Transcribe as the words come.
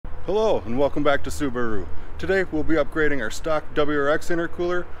Hello and welcome back to Subaru. Today we'll be upgrading our stock WRX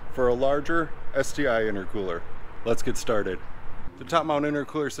intercooler for a larger STi intercooler. Let's get started. The top mount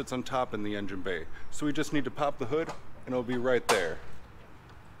intercooler sits on top in the engine bay, so we just need to pop the hood and it'll be right there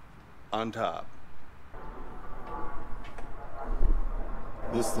on top.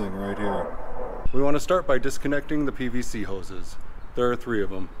 This thing right here. We want to start by disconnecting the PVC hoses. There are 3 of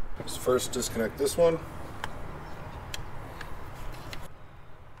them. Let's first disconnect this one.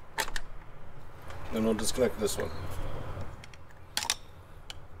 Then we'll disconnect this one.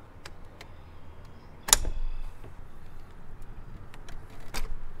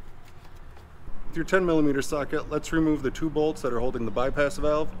 With your 10mm socket, let's remove the 2 bolts that are holding the bypass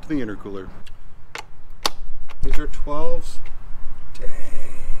valve to the intercooler. These are 12s. Dang.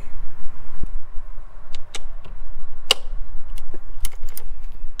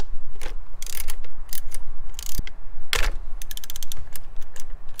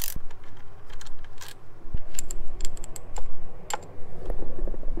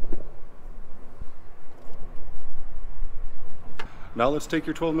 Now let's take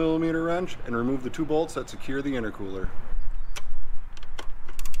your 12mm wrench and remove the 2 bolts that secure the intercooler.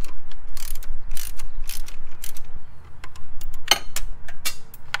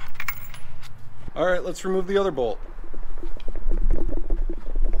 Alright, let's remove the other bolt.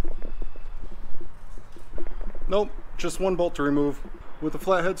 Nope, just 1 bolt to remove. With a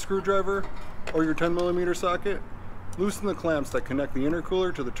flathead screwdriver or your 10mm socket, loosen the clamps that connect the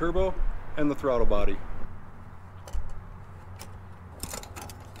intercooler to the turbo and the throttle body.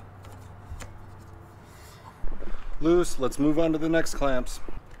 Loose, let's move on to the next clamps.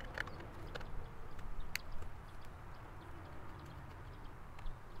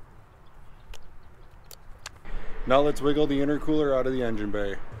 Now let's wiggle the intercooler out of the engine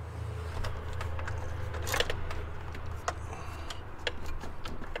bay.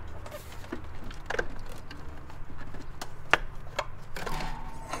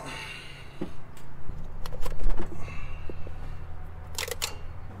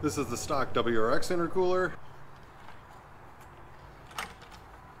 This is the stock WRX intercooler.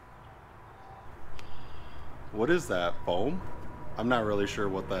 What is that, foam? I'm not really sure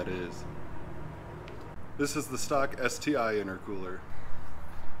what that is. This is the stock STi intercooler.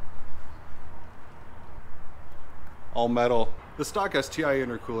 All metal. The stock STi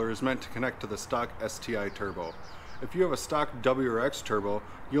intercooler is meant to connect to the stock STi turbo. If you have a stock WRX turbo,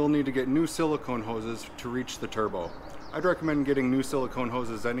 you'll need to get new silicone hoses to reach the turbo. I'd recommend getting new silicone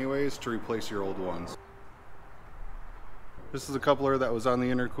hoses anyways to replace your old ones. This is a coupler that was on the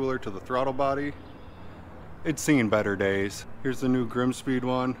intercooler to the throttle body. It's seen better days. Here's the new Grimspeed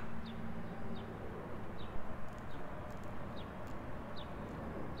one.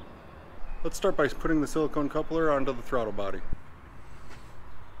 Let's start by putting the silicone coupler onto the throttle body.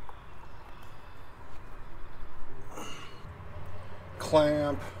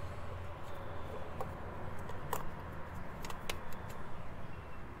 Clamp.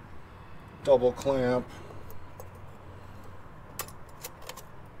 Double clamp.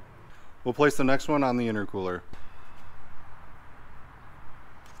 We'll place the next one on the intercooler.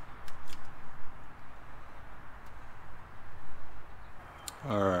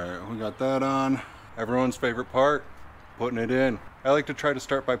 Alright, we got that on. Everyone's favorite part, putting it in. I like to try to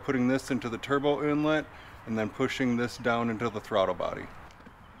start by putting this into the turbo inlet and then pushing this down into the throttle body.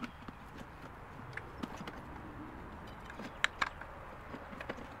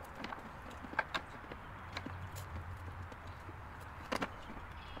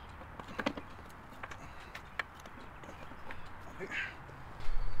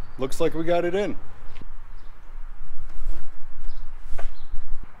 Looks like we got it in.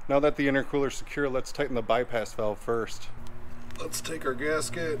 Now that the intercooler is secure, let's tighten the bypass valve first. Let's take our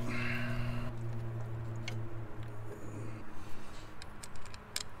gasket.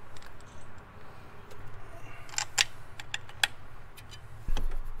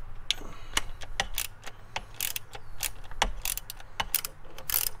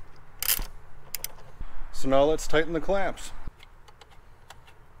 So now let's tighten the clamps.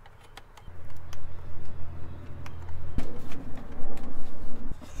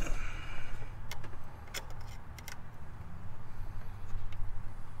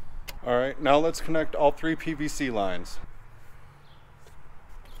 Alright, now let's connect all 3 PVC lines.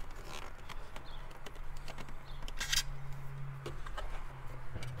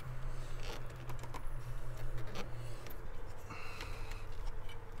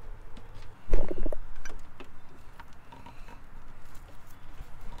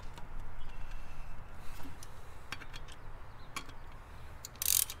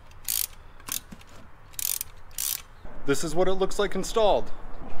 This is what it looks like installed.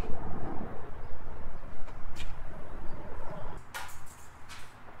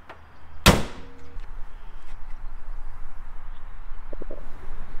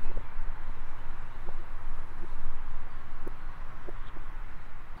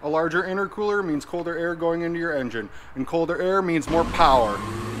 A larger intercooler means colder air going into your engine, and colder air means more power.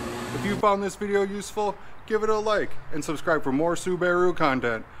 If you found this video useful, give it a like and subscribe for more Subaru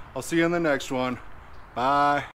content. I'll see you in the next one. Bye.